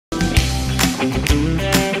Well,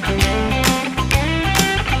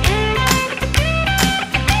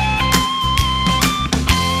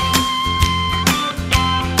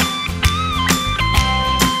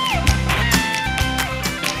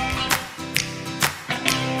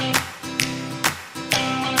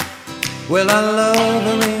 I love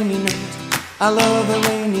a rainy night, I love a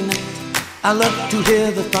rainy night. I love to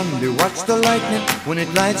hear the thunder, watch the lightning when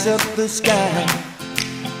it lights up the sky.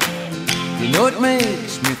 You know it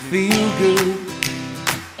makes me feel good.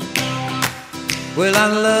 Well, I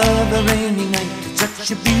love a rainy night, it's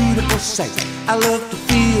such a beautiful sight. I love to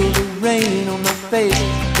feel the rain on my face,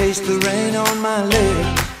 taste the rain on my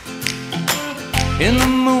lips. In the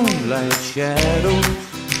moonlight shadows,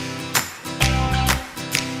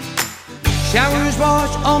 showers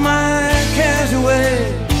wash all my cares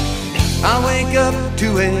away. I wake up to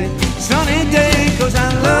a sunny day, 'cause I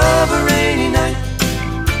love a rainy night.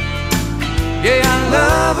 Yeah, I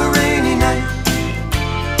love a rainy night.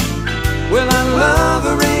 Well, I love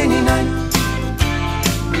a rainy night.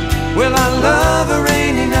 Well, I love a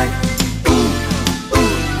rainy night. Ooh,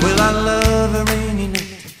 ooh. Well, I love a rainy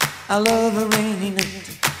night. I love a rainy night.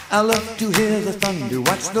 I love to hear the thunder,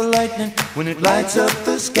 watch the lightning when it lights up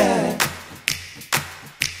the sky.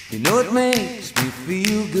 You know it makes me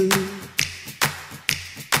feel good.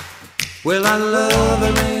 Well, I love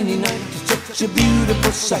a rainy night, it's such a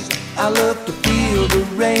beautiful sight. I love to feel the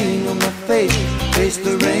rain on my face, taste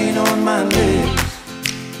the rain on my lips.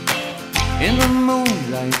 In the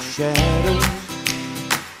moonlight shadows,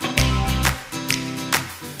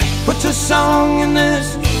 puts a song in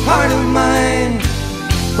this heart of mine,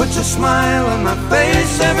 puts a smile on my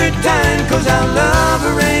face every time, 'cause I love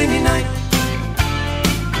a rainy night.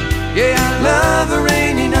 Yeah, I love a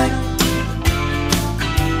rainy night.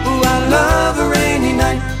 Ooh, I love a rainy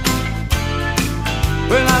night.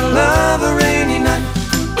 Well, I love a rainy night.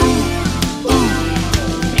 Ooh, ooh.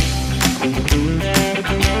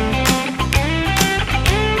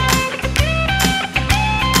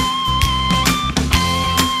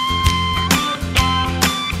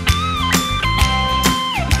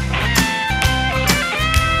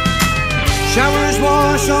 Showers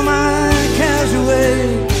wash all my cares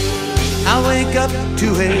away. I wake up to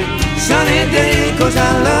a sunny day, 'cause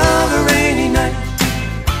I love a rainy night.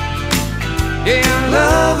 Yeah, I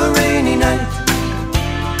love a rainy night.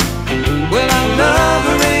 Well, I love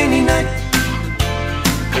a rainy night.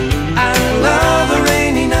 I love a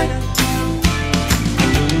rainy night.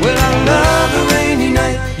 Well, I love a rainy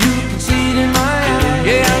night. You can see it in my eyes.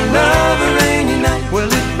 Yeah, I love a rainy night.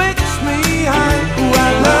 Well, it makes me high. Ooh, I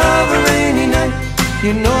love a rainy night.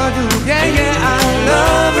 You know I do. Yeah, yeah, I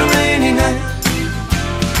love a rainy night.